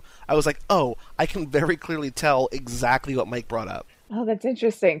Keanu, I was like, oh, I can very clearly tell exactly what Mike brought up. Oh, that's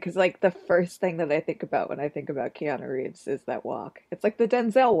interesting, because like the first thing that I think about when I think about Keanu Reeves is that walk. It's like the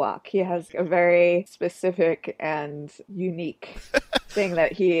Denzel walk. He has a very specific and unique thing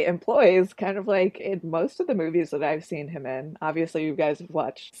that he employs, kind of like in most of the movies that I've seen him in. Obviously, you guys have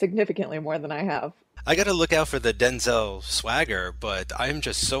watched significantly more than I have. I gotta look out for the Denzel swagger, but I'm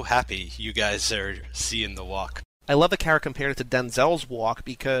just so happy you guys are seeing the walk. I love the character compared it to Denzel's walk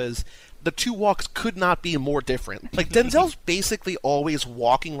because the two walks could not be more different. Like, Denzel's basically always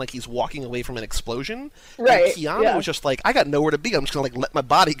walking like he's walking away from an explosion. Right. And Keanu was just like, I got nowhere to be. I'm just going to, like, let my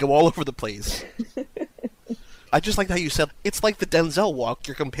body go all over the place. I just like how you said it's like the Denzel walk.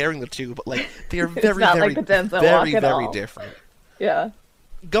 You're comparing the two, but like they are It's very, not very, like the Denzel very, walk at very all. different. Yeah.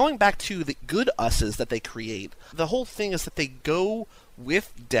 Going back to the good us's that they create, the whole thing is that they go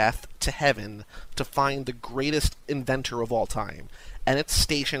with death to heaven to find the greatest inventor of all time. And it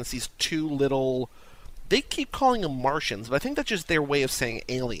stations these two little... They keep calling them Martians, but I think that's just their way of saying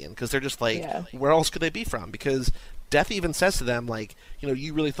alien, because they're just like, where else could they be from? Because Death even says to them, like, you know,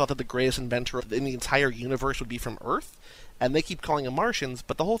 you really thought that the greatest inventor in the entire universe would be from Earth? And they keep calling them Martians,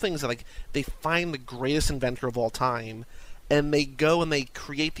 but the whole thing is that, like, they find the greatest inventor of all time, and they go and they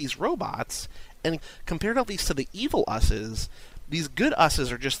create these robots, and compared at least to the evil us's, these good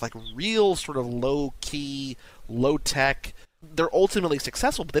us's are just like real sort of low-key, low-tech. They're ultimately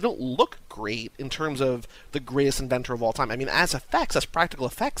successful, but they don't look great in terms of the greatest inventor of all time. I mean, as effects, as practical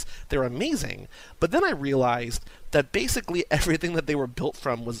effects, they're amazing. But then I realized that basically everything that they were built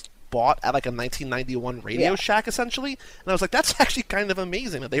from was bought at like a 1991 Radio Shack, essentially. And I was like, that's actually kind of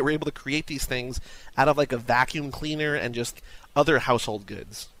amazing that they were able to create these things out of like a vacuum cleaner and just other household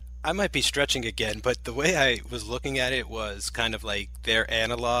goods. I might be stretching again, but the way I was looking at it was kind of like they're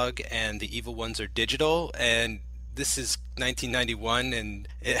analog and the evil ones are digital, and this is 1991, and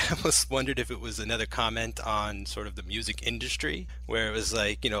I almost wondered if it was another comment on sort of the music industry, where it was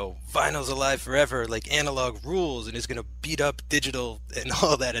like, you know, vinyl's alive forever, like analog rules, and is going to beat up digital and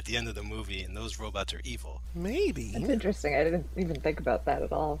all that at the end of the movie, and those robots are evil. Maybe. That's interesting. I didn't even think about that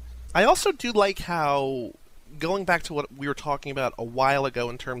at all. I also do like how, going back to what we were talking about a while ago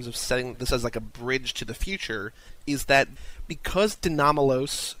in terms of setting this as like a bridge to the future, is that because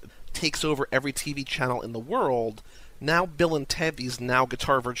Dynamos takes over every TV channel in the world, now Bill and Ted, these now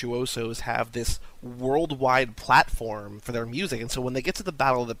guitar virtuosos, have this worldwide platform for their music. And so when they get to the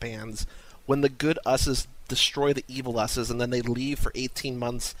Battle of the Bands, when the good us's destroy the evil us's and then they leave for 18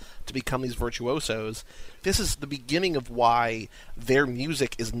 months to become these virtuosos, this is the beginning of why their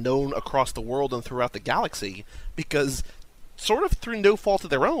music is known across the world and throughout the galaxy, because sort of through no fault of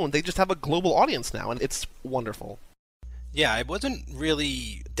their own, they just have a global audience now, and it's wonderful. Yeah, I wasn't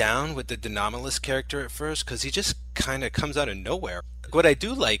really down with the Denomalous character at first, because he just kind of comes out of nowhere. What I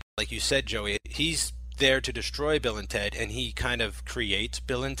do like you said, Joey, he's there to destroy Bill and Ted, and he kind of creates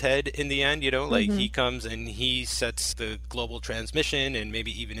Bill and Ted in the end, you know, like he comes and he sets the global transmission and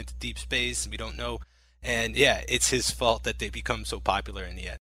maybe even into deep space, we don't know. And yeah, it's his fault that they become so popular in the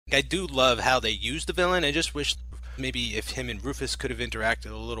end. I do love how they use the villain. I just wish maybe if him and Rufus could have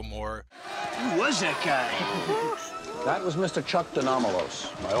interacted a little more. Who was that guy? That was Mr. Chuck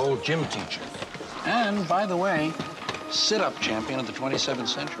Denomalos, my old gym teacher. And, by the way, sit-up champion of the 27th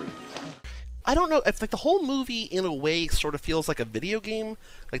century. I don't know, if like the whole movie in a way sort of feels like a video game.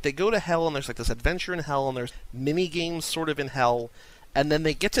 Like they go to hell and there's like this adventure in hell and there's mini games sort of in hell, and then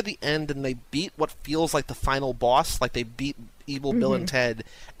they get to the end and they beat what feels like the final boss, like they beat evil Bill and Ted,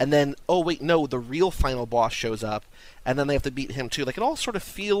 and then, oh wait, no, the real final boss shows up, and then they have to beat him too. Like it all sort of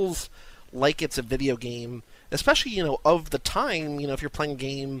feels like it's a video game, especially, you know, of the time, you know, if you're playing a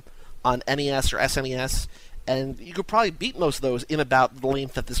game on NES or SNES, and you could probably beat most of those in about the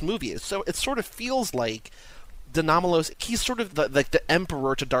length that this movie is. So it sort of feels like Denomalos, he's sort of the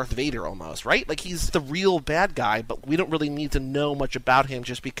emperor to Darth Vader almost, right? Like he's the real bad guy, but we don't really need to know much about him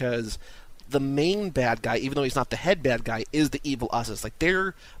just because the main bad guy, even though he's not the head bad guy, is the evil us's. Like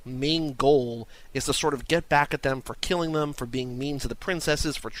their main goal is to sort of get back at them for killing them, for being mean to the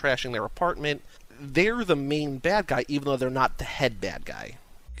princesses, for trashing their apartment. They're the main bad guy, even though they're not the head bad guy.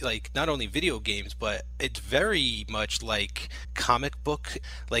 Like not only video games, but it's very much like comic book.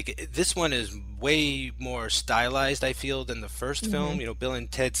 Like this one is way more stylized, I feel, than the first film. You know, Bill and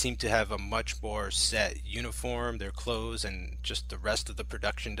Ted seem to have a much more set uniform, their clothes, and just the rest of the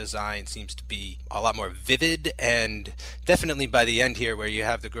production design seems to be a lot more vivid. And definitely by the end here, where you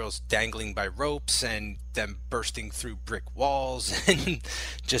have the girls dangling by ropes and them bursting through brick walls and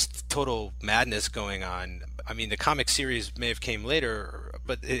just total madness going on. I mean, the comic series may have came later,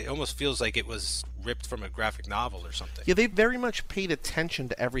 but it almost feels like it was ripped from a graphic novel or something. Yeah, they very much paid attention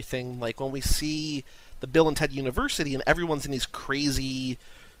to everything. Like when we see the Bill and Ted University and everyone's in these crazy,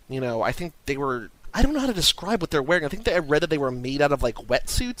 you know, I think they were, I don't know how to describe what they're wearing. I think I read that they were made out of like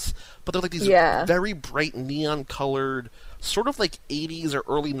wetsuits, but they're like these very bright neon colored, sort of like 80s or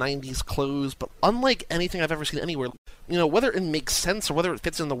early 90s clothes, but unlike anything I've ever seen anywhere. You know, whether it makes sense or whether it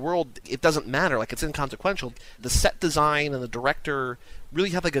fits in the world, it doesn't matter. Like, it's inconsequential. The set design and the director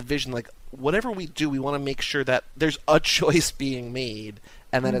really have like a vision, like, whatever we do, we want to make sure that there's a choice being made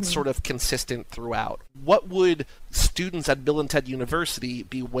and that it's sort of consistent throughout. What would students at Bill and Ted University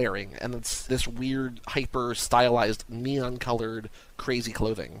be wearing? And it's this weird, hyper-stylized, neon-colored, crazy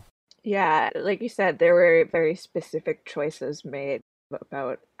clothing. Yeah, like you said, there were very specific choices made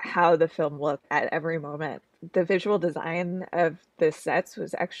about how the film looked at every moment. The visual design of the sets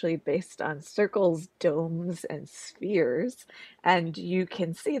was actually based on circles, domes, and spheres. And you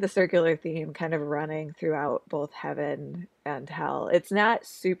can see the circular theme kind of running throughout both heaven and hell. It's not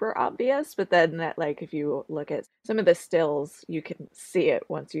super obvious, but then that, like, if you look at some of the stills, you can see it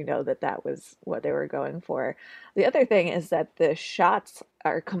once you know that that was what they were going for. The other thing is that the shots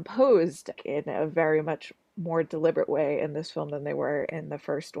are composed in a very much more deliberate way in this film than they were in the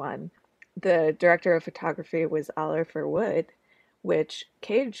first one. The director of photography was Oliver Wood, which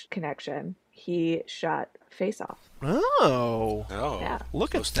Cage connection, he shot Face Off. Oh. Oh, Yeah.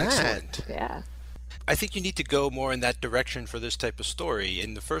 Look at most that. excellent. Yeah. I think you need to go more in that direction for this type of story.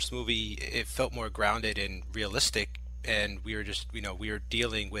 In the first movie, it felt more grounded and realistic, and we were just, we were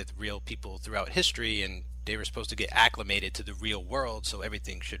dealing with real people throughout history, and they were supposed to get acclimated to the real world, so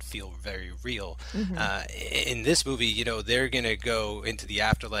everything should feel very real. In this movie, they're going to go into the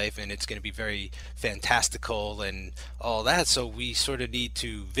afterlife, and it's going to be very fantastical and all that, so we sort of need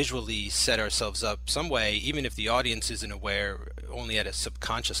to visually set ourselves up some way, even if the audience isn't aware, only at a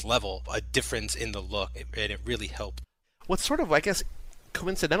subconscious level, a difference in the look, and it really helped. What's sort of, I guess,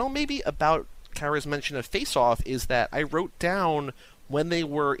 coincidental maybe about Kara's mention of Face Off is that I wrote down when they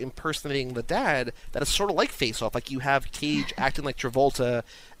were impersonating the dad that it's sort of like Face Off. Like, you have Cage acting like Travolta,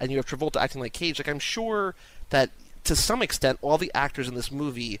 and you have Travolta acting like Cage. Like, I'm sure that to some extent, all the actors in this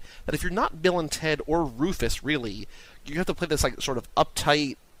movie, that if you're not Bill and Ted or Rufus, really, you have to play this, like, sort of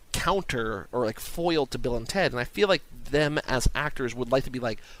uptight counter or, like, foil to Bill and Ted. And I feel like them as actors would like to be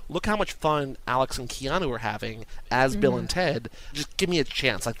like, look how much fun Alex and Keanu are having as Bill and Ted. Just give me a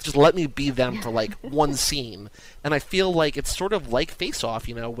chance. Like, just let me be them for, like, one scene. And I feel like it's sort of like Face Off,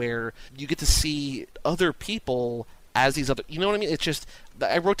 where you get to see other people as these other... You know what I mean? It's just...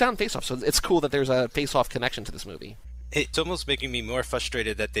 I wrote down Face Off, so it's cool that there's a Face Off connection to this movie. It's almost making me more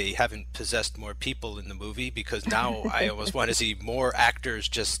frustrated that they haven't possessed more people in the movie, because now I almost want to see more actors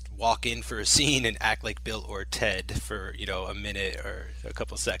just walk in for a scene and act like Bill or Ted for, a minute or a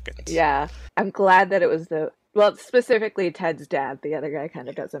couple seconds. Yeah. I'm glad that it was specifically Ted's dad. The other guy kind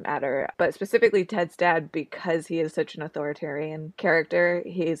of doesn't matter. But specifically Ted's dad, because he is such an authoritarian character,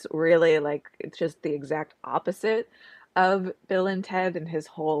 he's really, like, it's just the exact opposite of Bill and Ted, and his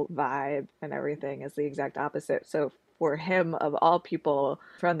whole vibe and everything is the exact opposite. So for him, of all people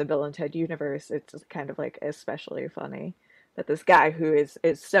from the Bill and Ted universe, it's kind of, like, especially funny that this guy who is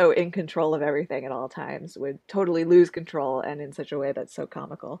so in control of everything at all times would totally lose control, and in such a way that's so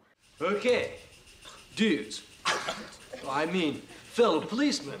comical. Okay, dudes. Fellow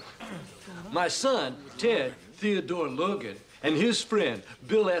policemen. My son, Ted Theodore Logan, and his friend,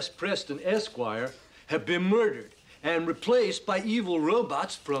 Bill S. Preston Esquire, have been murdered and replaced by evil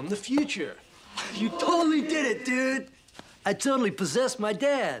robots from the future. You totally did it, dude. I totally possessed my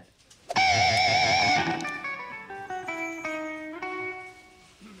dad.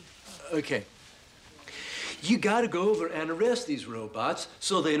 Okay. You gotta go over and arrest these robots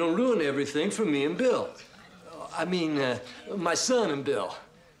so they don't ruin everything for me and Bill. My son and Bill.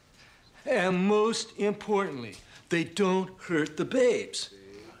 And most importantly, they don't hurt the babes.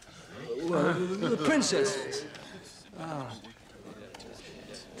 The princesses.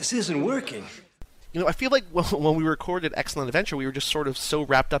 This isn't working. I feel like when we recorded Excellent Adventure, we were just sort of so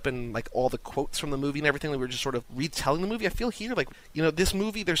wrapped up in, like, all the quotes from the movie and everything that we were just sort of retelling the movie. I feel here, like, this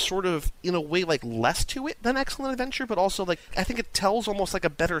movie, there's sort of, in a way, like, less to it than Excellent Adventure, but also, like, I think it tells almost like a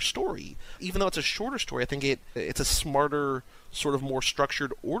better story. Even though it's a shorter story, I think it's a smarter, sort of more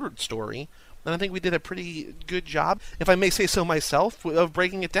structured, ordered story. And I think we did a pretty good job, if I may say so myself, of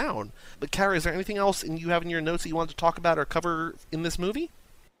breaking it down. But Kara, is there anything else you have in your notes that you want to talk about or cover in this movie?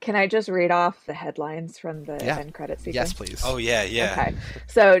 Can I just read off the headlines from the end credit sequence? Yes, please. Oh, yeah. Okay.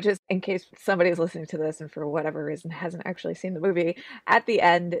 So just in case somebody's listening to this and for whatever reason hasn't actually seen the movie, at the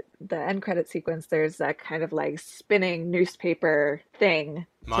end credit sequence, there's that kind of, like, spinning newspaper thing.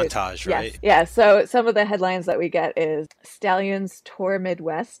 Montage, right? Yeah. So some of the headlines that we get is Stallions tour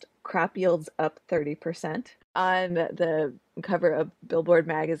Midwest, crop yields up 30%. On the cover of Billboard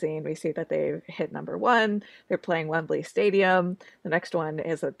magazine, we see that they've hit #1. They're playing Wembley Stadium. The next one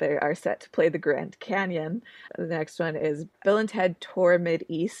is that they are set to play the Grand Canyon. The next one is Bill and Ted tour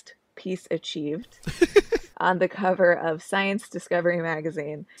Mid-East, peace achieved. On the cover of Science Discovery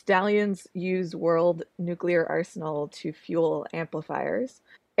magazine, Stallions use world nuclear arsenal to fuel amplifiers.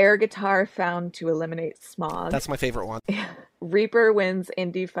 Air guitar found to eliminate smog. That's my favorite one. Reaper wins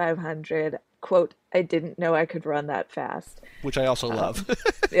Indy 500. Quote, I didn't know I could run that fast. Which I also love.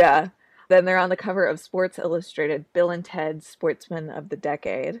 Yeah. Then they're on the cover of Sports Illustrated, Bill and Ted, Sportsman of the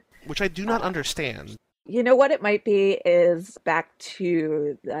Decade. which I do not understand. You know what it might be is back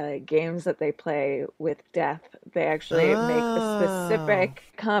to the games that they play with death. They actually make a specific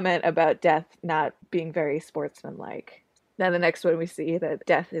comment about death not being very sportsmanlike. Then the next one we see that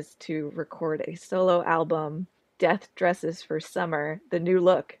Death is to record a solo album. Death dresses for summer, the new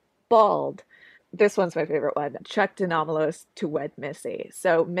look, bald. This one's my favorite one. Chuck De Nomolos to wed Missy.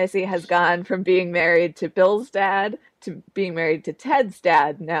 So Missy has gone from being married to Bill's dad to being married to Ted's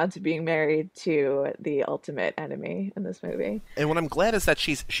dad, now to being married to the ultimate enemy in this movie. And what I'm glad is that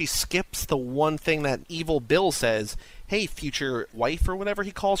she skips the one thing that evil Bill says, hey, future wife, or whatever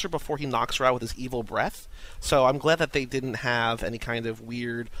he calls her, before he knocks her out with his evil breath. So I'm glad that they didn't have any kind of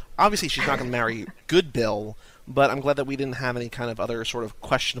weird... Obviously, she's not going to marry good Bill, but I'm glad that we didn't have any kind of other sort of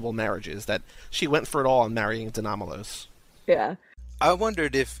questionable marriages, that she went for it all on marrying De Nomolos. Yeah. I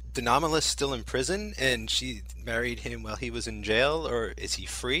wondered if De Nomolos still in prison and she married him while he was in jail, or is he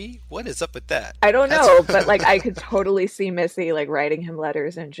free? What is up with that? I don't know, but like I could totally see Missy like writing him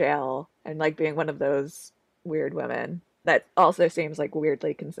letters in jail and like being one of those weird women. That also seems like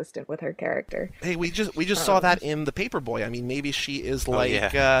weirdly consistent with her character. Hey, we just saw that in The Paperboy. I mean, maybe she is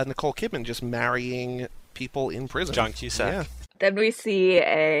like Nicole Kidman, just marrying people in prison. John Cusack. Yeah. Then we see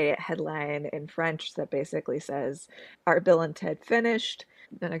a headline in French that basically says, "Are Bill and Ted finished?"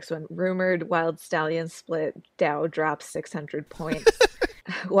 The next one, rumored Wild Stallion split, Dow drops 600 points.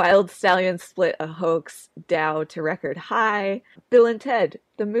 Wild Stallion split, a hoax, Dow to record high. Bill and Ted,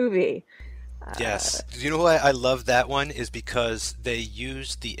 the movie. Yes. You know why I love that one is because they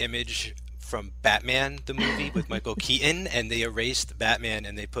used the image from Batman, the movie with Michael Keaton, and they erased Batman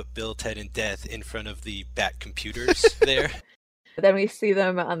and they put Bill, Ted, and Death in front of the Bat computers there. Then we see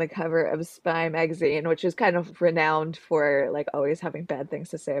them on the cover of Spy magazine, which is kind of renowned for like always having bad things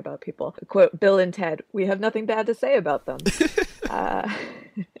to say about people. Quote, Bill and Ted, we have nothing bad to say about them.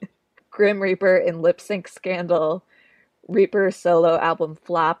 Grim Reaper in lip sync scandal. Reaper solo album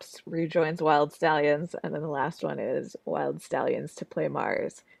flops, rejoins Wild Stallions. And then the last one is Wild Stallions to play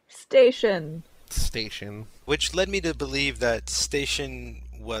Mars. Station. Which led me to believe that Station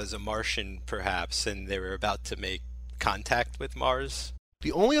was a Martian, perhaps, and they were about to make contact with Mars.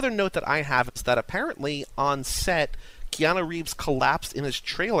 The only other note that I have is that apparently on set, Keanu Reeves collapsed in his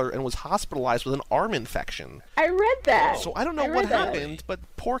trailer and was hospitalized with an arm infection. I read that. So I don't know what happened, but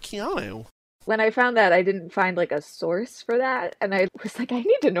poor Keanu. When I found that, I didn't find like a source for that, and I was like, I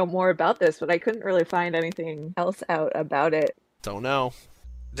need to know more about this, but I couldn't really find anything else out about it. Don't know.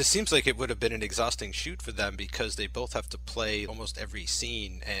 This seems like it would have been an exhausting shoot for them because they both have to play almost every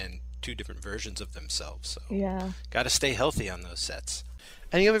scene and two different versions of themselves. So yeah, got to stay healthy on those sets.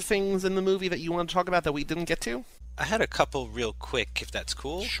 Any other things in the movie that you want to talk about that we didn't get to? I had a couple real quick, if that's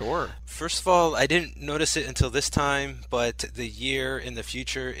cool. Sure. First of all, I didn't notice it until this time, but the year in the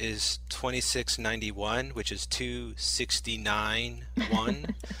future is 2691, which is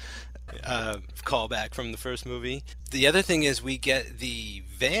 269-1. Callback from the first movie. The other thing is we get the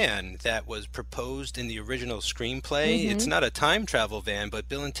van that was proposed in the original screenplay. It's not a time travel van, but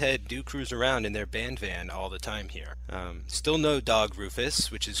Bill and Ted do cruise around in their band van all the time here. Still no dog Rufus,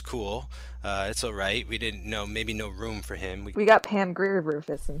 which is cool. It's all right. We didn't know, maybe no room for him. We got Pam Grier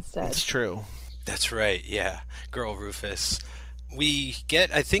Rufus instead. That's true. That's right, yeah. Girl Rufus. We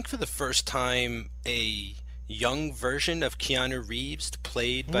get, I think for the first time, a young version of Keanu Reeves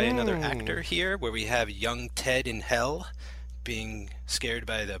played by another actor here, where we have young Ted in hell being scared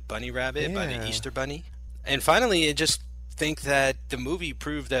by the bunny rabbit, by the Easter bunny. And finally, I just think that the movie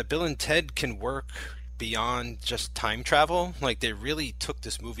proved that Bill and Ted can work beyond just time travel. Like, they really took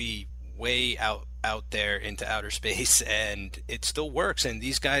this movie way out there into outer space, and it still works. And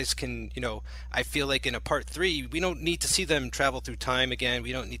these guys can, you know, I feel like in a part 3, we don't need to see them travel through time again.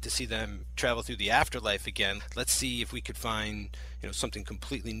 We don't need to see them travel through the afterlife again. Let's see if we could find, you know, something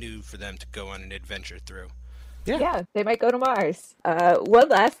completely new for them to go on an adventure through. Yeah, they might go to Mars. One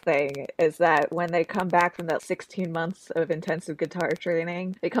last thing is that when they come back from that 16 months of intensive guitar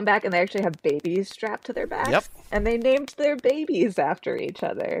training, they come back and they actually have babies strapped to their backs. Yep. And they named their babies after each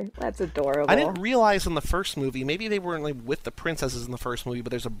other. That's adorable. I didn't realize in the first movie, maybe they weren't like with the princesses in the first movie, but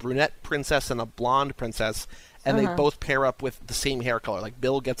there's a brunette princess and a blonde princess, and they both pair up with the same hair color. Like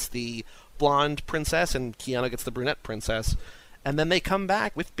Bill gets the blonde princess and Keanu gets the brunette princess. And then they come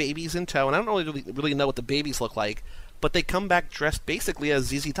back with babies in tow, and I don't really know what the babies look like, but they come back dressed basically as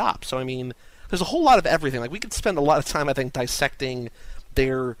ZZ Top. So, I mean, there's a whole lot of everything. Like, we could spend a lot of time, I think, dissecting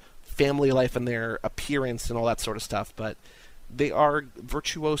their family life and their appearance and all that sort of stuff, but they are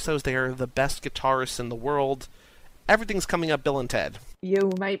virtuosos. They are the best guitarists in the world. Everything's coming up Bill and Ted.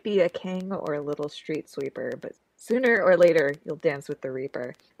 You might be a king or a little street sweeper, but Sooner or later, you'll dance with the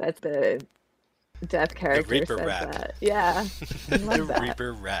Reaper. That's the Death character. The Reaper says rap. that. Yeah. I love The that.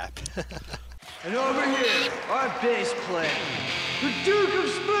 Reaper rap. And over here, our bass player, the Duke of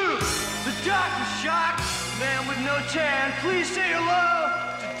Spooks, the Dr. Shock, man with no tan. Please say hello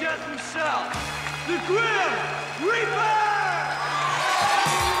to Death himself, the Grim Reaper!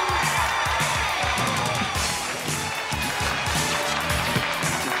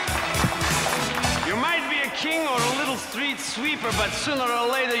 You might be a king or a little street sweeper, but sooner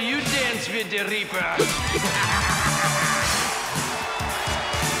or later you dance with the Reaper.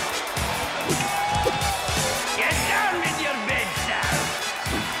 Get down with your bed, sir.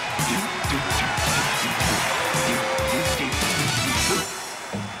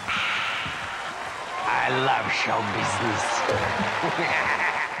 I love show business.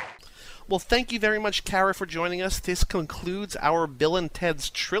 Well, thank you very much, Kara, for joining us. This concludes our Bill and Ted's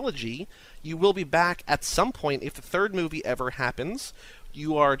trilogy. You will be back at some point if the third movie ever happens.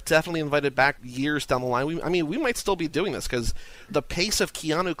 You are definitely invited back years down the line. We might still be doing this because the pace of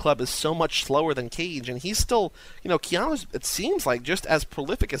Keanu Club is so much slower than Cage, and he's still, Keanu's, it seems like, just as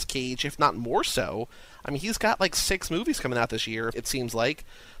prolific as Cage, if not more so. I mean, he's got like 6 movies coming out this year, it seems like.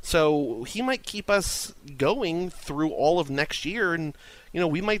 So he might keep us going through all of next year, and,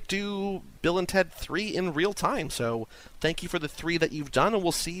 we might do Bill and Ted 3 in real time. So thank you for the 3 that you've done, and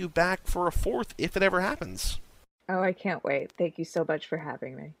we'll see you back for a 4th if it ever happens. Oh, I can't wait. Thank you so much for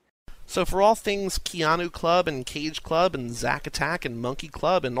having me. So for all things Keanu Club and Cage Club and Zack Attack and Monkey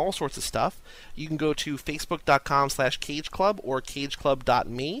Club and all sorts of stuff, you can go to facebook.com/Cage Club or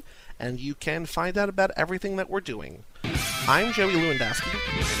cageclub.me, and you can find out about everything that we're doing. I'm Joey Lewandowski.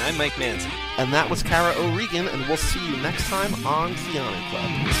 And I'm Mike Manzi. And that was Kara O'Regan, and we'll see you next time on Keanu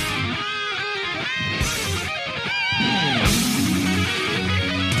Club.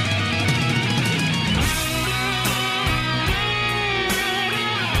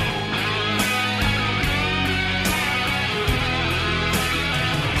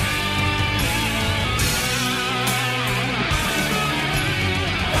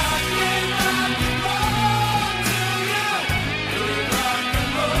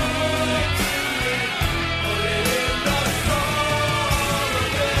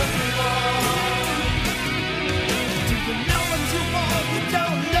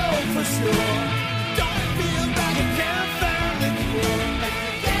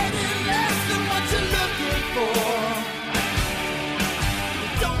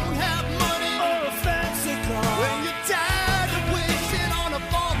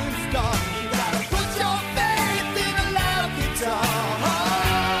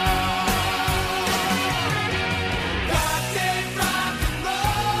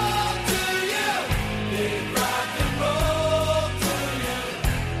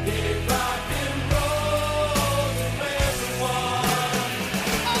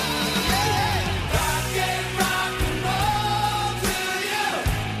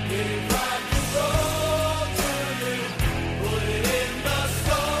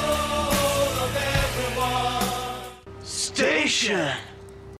 Station!